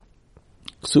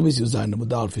Ksuvis Yuzayin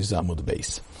Amud Aleph Yuzamud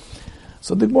Beis.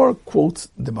 So the Gemara quotes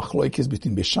the Machloikis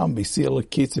between Beisham, Beisil,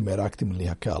 Kitzim, Eraktim,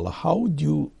 Lihakala. How do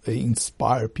you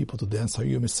inspire people to dance? How do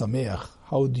you mesameach?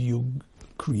 How do you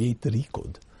create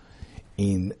rikod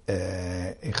in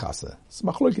Chasa? So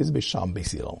Machloikis Beisham,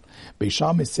 Beisil.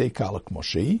 Beisham is say Kala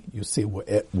Kmoshei. You say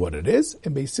what it is,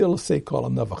 and Beisil say Kala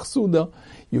Navach Suda.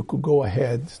 You could go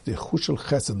ahead, the Chushel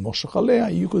Chesed Moshe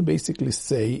Chalea, you could basically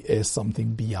say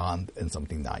something beyond and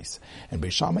something nice. And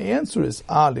Beisham's answer is,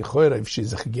 Lichoira, if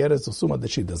she's a Chigeres or Suma that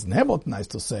she doesn't have what nice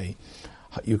to say,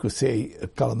 you could say,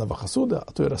 Kala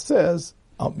Navachasuda. Torah says,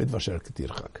 Midvasher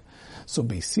Ketirchak. So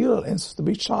Beisil answers to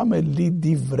Beishama, Li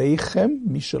Divreichem,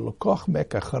 Mishelokoch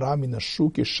Mekachara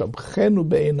Minashuk, Yeshabchenu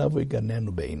Be'enav,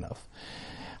 Yiganenu Be'enav.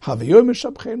 Havayom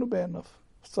Yeshabchenu Be'enav.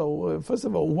 So, first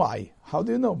of all, why? How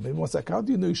do you know? Maybe one second. How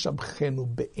do you know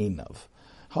Yishabchenu be'enav?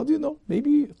 How do you know?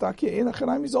 Maybe Taki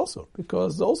Einacharaim is also.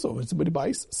 Because also, when somebody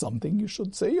buys something, you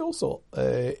should say also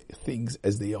things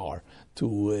as they are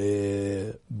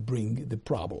to bring the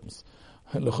problems.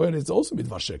 It's also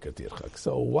Midvasher Ketirchak.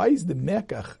 So, why is the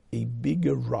Mekach a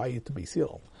bigger riot to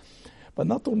Beisil? But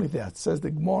not only that, says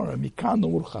the Gemara, Mikan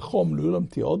Ur Chachom Lulam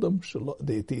Teodam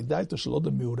Te'idaito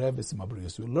Shalodam Miureves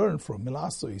Mabrius. We learn from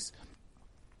Melasois.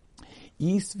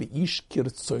 Is v'ish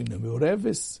kirtzoino.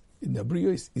 Meureves in the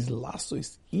Abrios is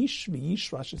lasois. Ish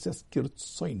v'ish, Rashi says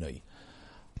kirtzoinoi.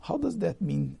 How does that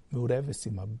mean Meureves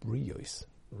in Abrios,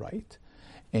 right?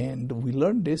 And we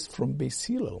learned this from Beis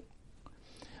Hillel.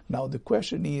 Now the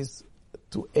question is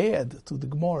to add to the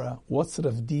Gemara what's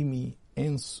Rav Dimi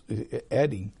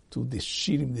adding to the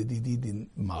Shirim that he did in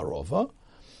Marova,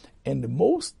 and the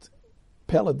most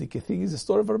Peladik thing is the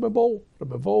story of Rabbi Bo.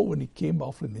 Rabbi Bo, when he came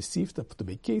off in the Sifta to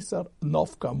be Kesar,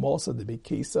 Novka Amosa the be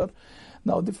Kesar.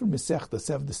 Now different Mesechtas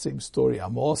have the same story,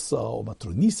 Amosa or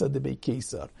Matronisa the be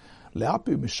Kesar.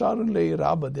 Leapi Misharon Le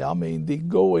Rabba de Amein, they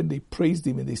go and they praised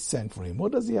him and they sang for him.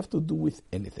 What does he have to do with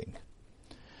anything?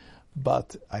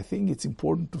 But I think it's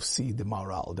important to see the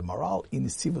Maral. The Maral in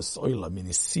Sivas Oilam, in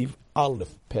Siv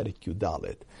Aleph Perik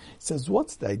Yudalet, says,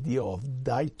 what's the idea of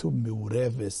Daito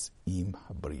Meureves im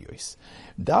Habriyos?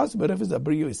 Das Meureves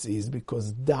Habriyos is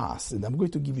because Das, and I'm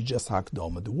going to give you just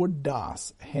Hakdama, the word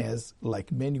Das has, like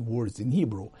many words in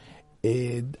Hebrew,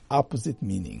 opposite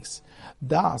meanings.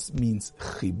 Das means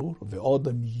chibur,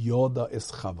 ve'odam yoda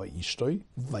es chava ishtoi,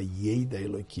 vayeda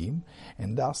Elokim,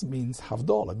 and das means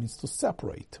havdola, means to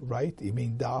separate, right? It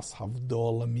means das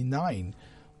havdola minayin,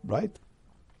 right?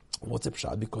 What's a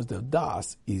pshat? Because the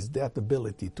das is that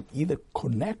ability to either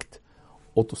connect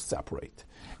or to separate.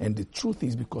 And the truth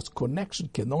is because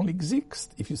connection can only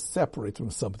exist if you separate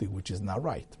from something which is not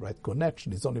right, right?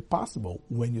 Connection is only possible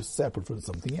when you separate from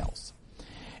something else.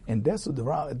 And that's what the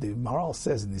Maral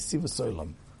says in the Siva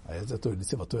Soilam, as I told you, the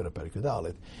Siva Torah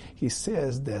Perikudalet. He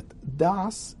says that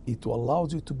Das, it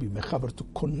allows you to be mechaber, to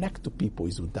connect to people,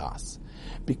 is with Das.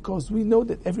 Because we know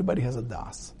that everybody has a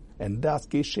Das. And Das,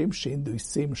 Keshem Shein do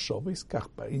same Shovis, Kach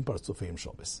in Partzufim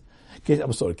Shovis.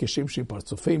 I'm sorry, Keshem Shein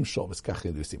Partzufim Shovis, Kach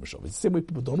in do same Shovis. The same way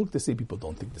people don't look the same, people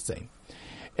don't think the same.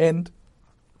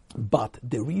 But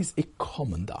there is a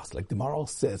common das, like the Maral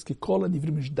says, Kikol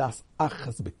anivrim ish das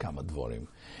achas bekama dvorim.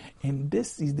 And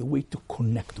this is the way to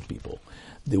connect to people.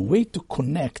 The way to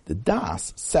connect, the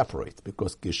das separates,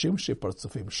 because Geshem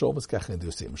shepartzufim shoves kach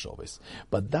nedusim shoves.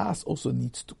 But das also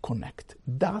needs to connect.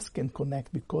 Das can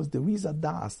connect because there is a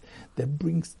das that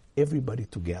brings everybody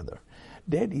together.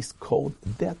 That is called,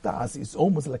 that das is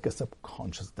almost like a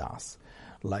subconscious das.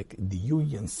 Like the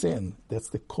Yuyan Sin, that's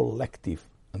the collective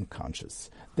unconscious.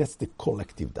 That's the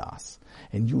collective das.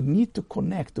 And you need to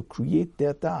connect to create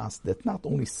that das that not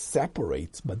only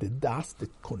separates, but the das that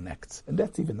connects. And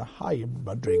that's even a higher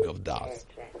madrig of das.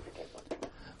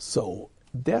 So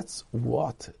that's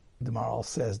what the Maral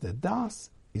says. The das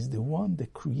is the one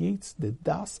that creates the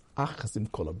das achazim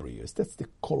kolabrios. That's the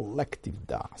collective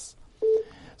das.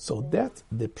 So that's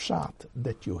the pshat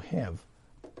that you have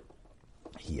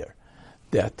here.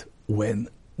 That when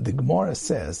the Gemara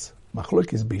says,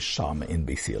 Machlok is Beisham in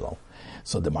Beis Hillel.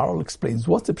 So the Maral explains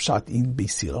what's the pshat in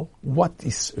Beis Hillel. What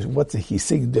he's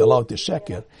saying they're allowed to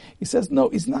sheker. He says no,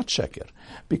 it's not sheker,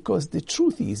 because the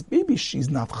truth is maybe she's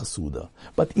not chasuda,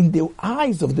 but in the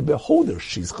eyes of the beholder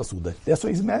she's chasuda. That's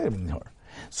why he's marrying her.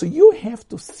 So you have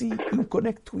to see and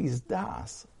connect to his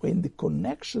das. When the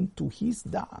connection to his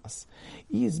das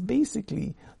is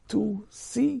basically to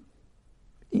see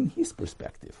in his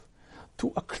perspective,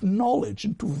 to acknowledge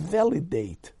and to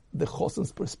validate the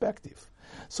Chosen's perspective.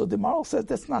 So the Maral says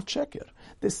that's not sheker.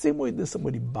 The same way that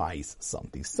somebody buys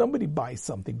something. Somebody buys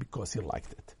something because he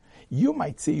liked it. You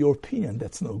might say your opinion,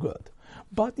 that's no good.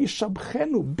 But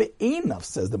Yishabchenu be'enav,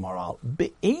 says the Maral.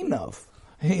 Be'enav.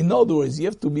 In other words, you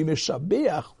have to be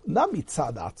meshabeach, not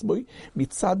mitzad atzmoi,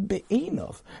 mitzad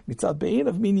be'enav. Mitzad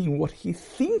be'enav meaning what he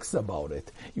thinks about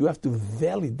it. You have to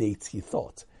validate his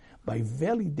thought. By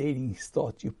validating his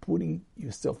thought, you're putting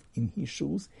yourself in his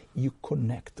shoes, you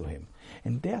connect to him.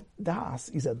 And that das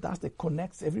is a das that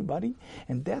connects everybody,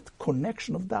 and that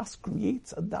connection of das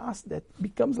creates a das that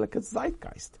becomes like a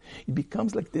zeitgeist. It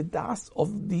becomes like the das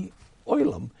of the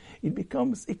oilam. It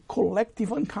becomes a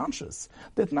collective unconscious,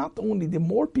 that not only the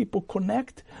more people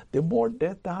connect, the more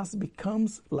that das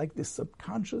becomes like the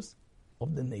subconscious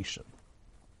of the nation.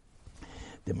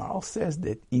 The Maharal says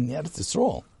that in Eretz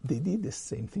Yisrael, they did the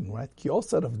same thing, right?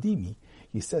 Kiosar of Dimi,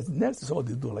 he says, in Eretz Yisrael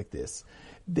they do like this.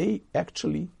 They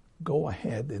actually go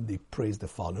ahead and they praise the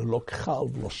following. Lokchal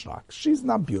v'loshrak. She's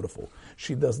not beautiful.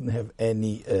 She doesn't have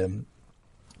any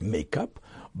makeup,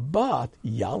 but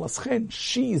Yalas Chen,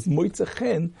 she is Moitze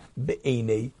Chen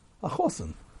be'enei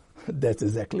achosen. That's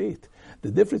exactly it.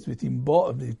 The difference between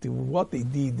what they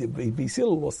did,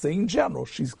 Basil was saying in general,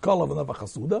 she's Kalav and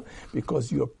Chasuda,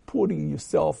 because you're putting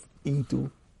yourself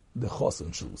into the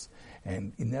Chosen shoes.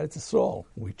 And in Eretz Yisrael,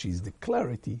 which is the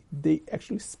clarity, they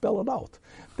actually spell it out,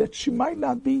 that she might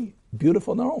not be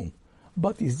beautiful on her own,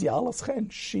 but is Yalas Chen,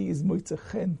 she is Moitze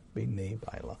Chen Beinei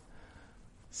Baila.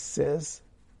 Says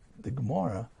the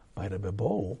Gemara by Rebbe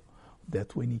Bo,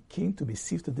 that when he came to be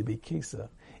sifted the Beikesa,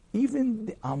 even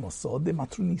the Amos or the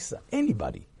Matronisa,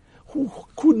 anybody who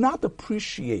could not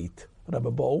appreciate Rabbi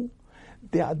Bo,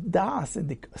 the adas and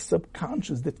the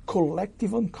subconscious, that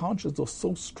collective unconscious was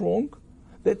so strong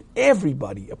that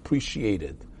everybody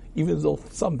appreciated, even though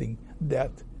something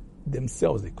that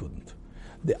themselves they couldn't.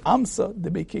 The Amsa, the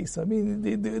Beikesa, I mean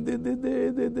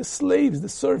the slaves, the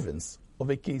servants of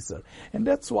a Kesar. And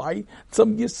that's why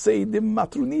some just say the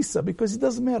Matronisa, because it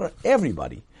doesn't matter,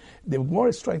 everybody. The Gemara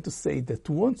is trying to say that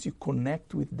once you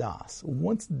connect with Das,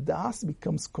 once Das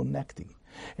becomes connecting,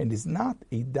 and is not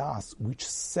a Das which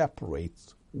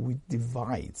separates, which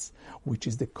divides, which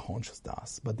is the conscious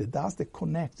Das, but the Das that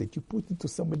connects, that you put into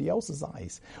somebody else's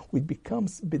eyes, which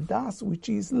becomes the Das which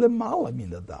is Lemala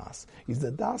min the Das, is the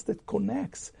Das that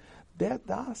connects. That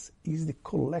Das is the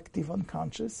collective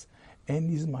unconscious,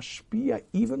 and is mashpia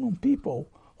even on people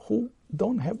who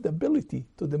don't have the ability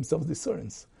to themselves discern.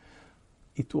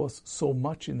 It was so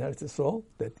much in Eretz Yisrael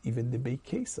that even the Beit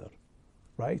Kesar,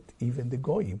 right, even the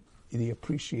Goyim, they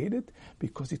appreciated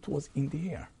because it was in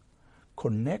the air.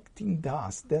 Connecting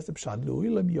Das, that's the pshat,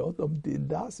 Lu'ilam Yodom, the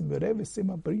Das,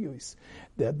 Meurevesim Abriyos.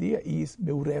 The idea is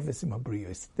Meurevesim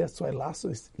Abriyos. That's why Lasso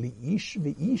is Li'ish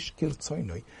Ve'ish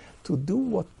Kirtzoinoi, to do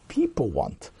what people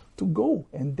want, to go,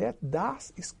 and that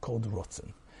Das is called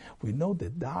Rotzen. We know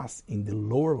that Das in the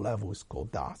lower level is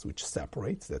called Das, which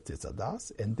separates, that is a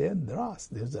Das, and then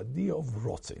there's the idea of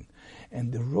Rotzen.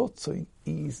 And the Rotzen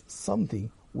is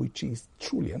something which is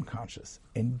truly unconscious,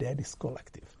 and that is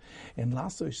collective. And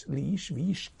last is Liish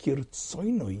Vish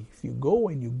Kirtzoinoi. If you go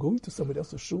and you go into somebody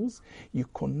else's shoes, you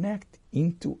connect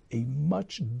into a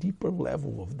much deeper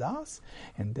level of Das,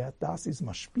 and that Das is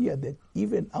mashpia, that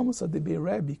even Amos HaDeber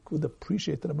Rebbe could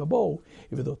appreciate Rebbe Bo,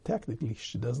 even though technically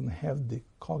she doesn't have the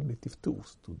cognitive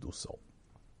tools to do so.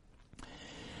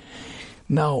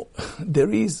 Now,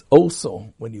 there is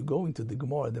also, when you go into the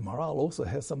Gemara, the Maharal also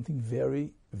has something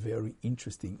very, very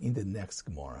interesting in the next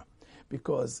Gemara,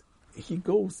 because he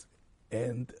goes,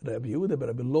 and Rabbi Yehuda bar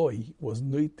Rabbi Loi was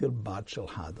noitil bad shel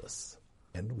hadas,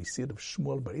 and we see Rabbi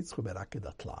Shmuel bar Yitzchak bar Aked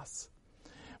Atlas.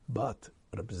 But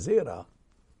Rabbi Zera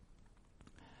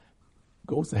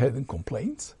goes ahead and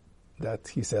complains that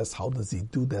he says, how does he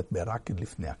do that beraked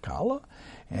lifnei akala?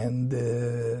 And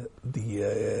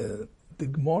the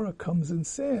Gemara comes and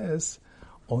says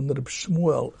on Reb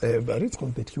Shmuel bar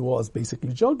Yitzchak that he was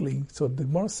basically juggling. So the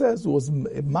Gemara says was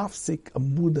mafsik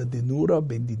amuda denura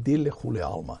ben didei lechule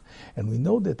alma, and we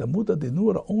know that amuda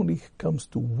denura only comes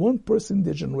to one person in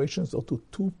the generations or to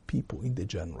two people in the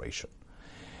generation.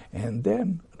 And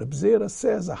then Reb Zera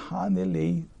says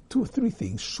ahanelei three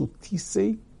things: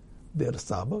 shutisei der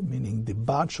Saba, meaning the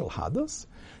bad shel hadas,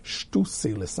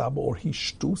 shtusei lesaba, or he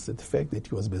shtus, the fact that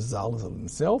he was bezalel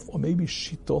himself, or maybe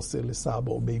shitosei lesaba,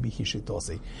 or maybe he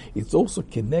shitosei. It's also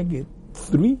keneged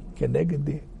three, keneged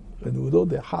the, and we know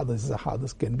the hadas is a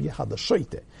hadas, can be a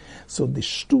hadashoite. So the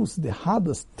shtus, the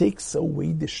hadas takes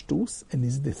away the shtus, and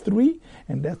is the three,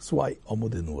 and that's why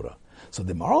Amud Enura. So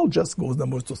the Maharal just goes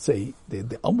number to say that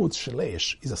the Amud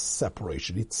Shelesh is a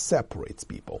separation. It separates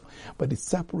people. But it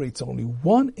separates only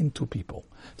one and two people.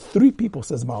 Three people,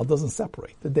 says Maharal, doesn't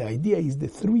separate. The idea is the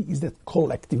three is that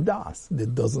collective das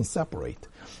that doesn't separate.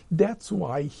 That's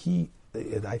why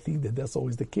and I think that that's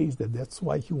always the case, that's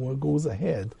why he goes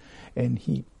ahead and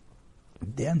he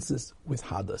dances with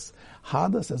Hadas.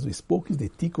 Hadas, as we spoke, is the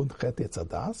Tikkun Chet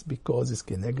Etzadas, because it's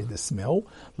connected the smell,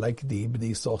 like the Ibn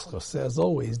Yisachar says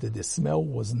always, that the smell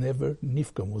was never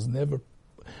nifkam, was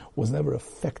never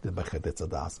affected by Chet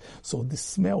Etzadas. So the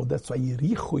smell, that's why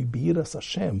Yirichui B'iras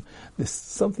Hashem,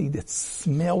 something that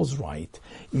smells right,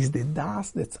 is the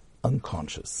das that's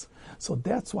unconscious. So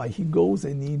that's why he goes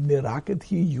and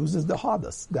he uses the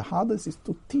Hadas. The Hadas is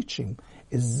to teach him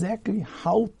exactly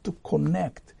how to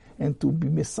connect and to be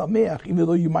mesameach, even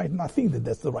though you might not think that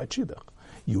that's the right shidduch.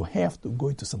 You have to go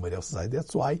into somebody else's eye.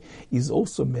 That's why he's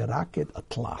also meraket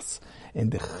atlas.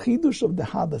 And the chidush of the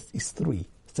hadas is 3. It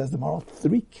says the Maharal,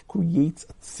 3 creates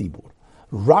a tzibur.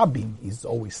 Rabbin is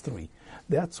always 3.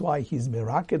 That's why he's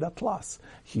meraket atlas.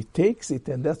 He takes it,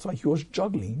 and that's why he was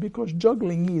juggling, because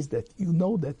juggling is that you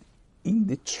know that in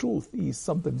the truth is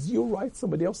sometimes you're right,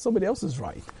 somebody else is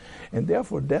right. And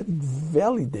therefore that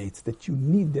validates that you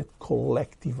need that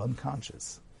collective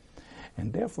unconscious.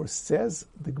 And therefore says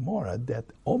the Gemara that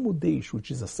Omudeish,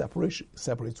 which is a separation,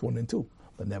 separates 1 and 2,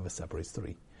 but never separates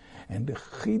 3. And the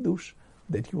Chidush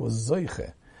that he was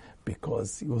Zoiche,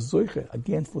 because he was Zoiche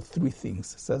again for 3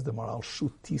 things. Says the Maharal,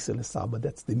 Shuti Selesaba,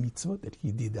 that's the mitzvah that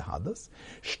he did the Hadas.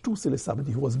 Shtu Selesaba,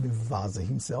 that he was Mivaza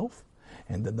himself.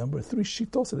 And the number 3,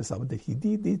 Shitos Selesaba, that he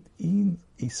did it in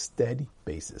a steady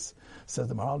basis. Says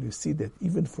the Maharal, you see that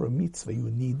even for a mitzvah you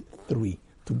need 3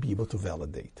 to be able to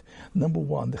validate. Number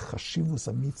 1, the Chashivus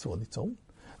a mitzvah on its own.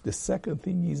 The second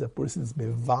thing is a person is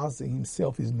mevazing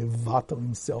himself, is mevatel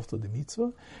himself to the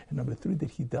mitzvah. And number 3, that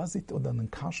he does it on an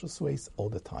unconscious ways all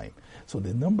the time. So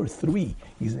the number 3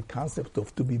 is the concept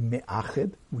of to be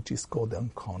me'ached, which is called the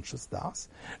unconscious das.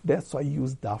 That's why I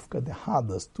use dafka, the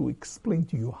hadas, to explain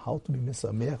to you how to be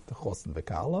mesameach, the chosen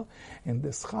v'kala. And the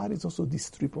schar is also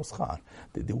this triple schar.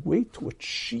 The way to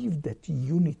achieve that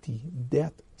unity,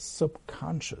 that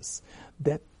subconscious,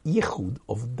 that yichud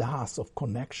of das, of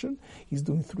connection, is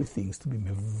doing 3 things. To be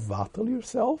mevatel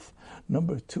yourself.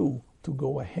 Number 2, to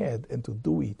go ahead and to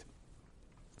do it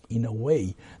in a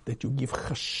way that you give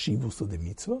chashivus to the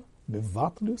mitzvah.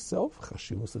 Mevatel yourself,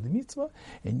 chashivus to the mitzvah,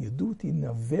 and you do it in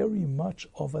a very much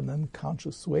of an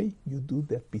unconscious way. You do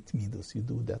that bitmidus, you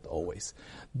do that always.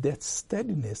 That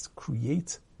steadiness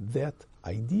creates that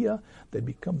idea that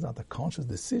becomes not a conscious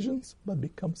decisions, but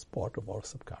becomes part of our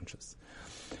subconscious.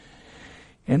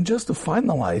 And just to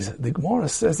finalize, the Gemara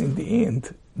says in the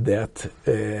end that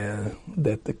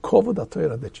that the kovod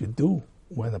HaTorah that you do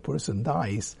when a person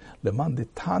dies, leman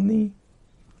detani,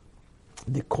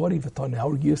 the kori v'tani,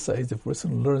 our girsa is the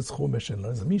person learns Chumash and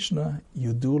learns a Mishnah,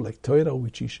 you do like Torah,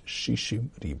 which is shishim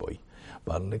riboy.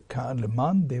 But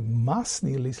leman de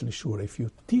masni lis lishur, if you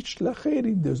teach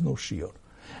lacherim, there's no shiur.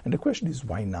 And the question is,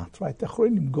 why not, right? The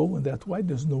Achronim go in that, why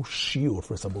there's no shiur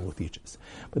for someone who teaches.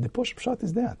 But the Posh Pshat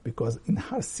is that, because in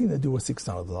Har Sinai there were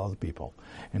 600,000 people.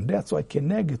 And that's why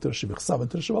Keneged, Rosh B'chsav,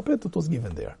 and Rosh B'apet was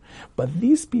given there. But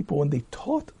these people, when they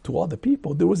taught to other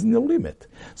people, there was no limit.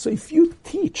 So if you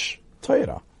teach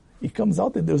Torah, it comes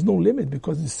out that there's no limit,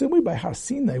 because the same way by Har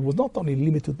Sinai, it was not only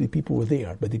limited to the people who were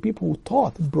there, but the people who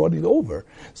taught brought it over.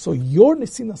 So your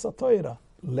Nesinas HaTorah,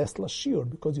 less lashir,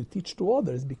 because you teach to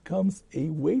others, becomes a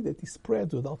way that is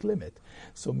spread without limit.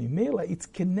 So mimela, it's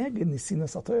keneged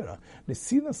nesinas HaTorah.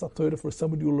 Nesinas HaTorah for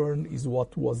somebody who learn is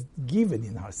what was given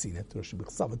in Har Sinai, Rosh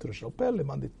B'chsav, Rosh Alpel,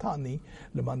 leman de tani,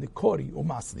 leman de kori,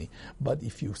 umasni. But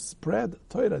if you spread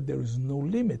Torah, there is no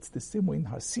limits. The same way in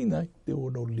Har Sinai, there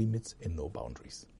were no limits and no boundaries.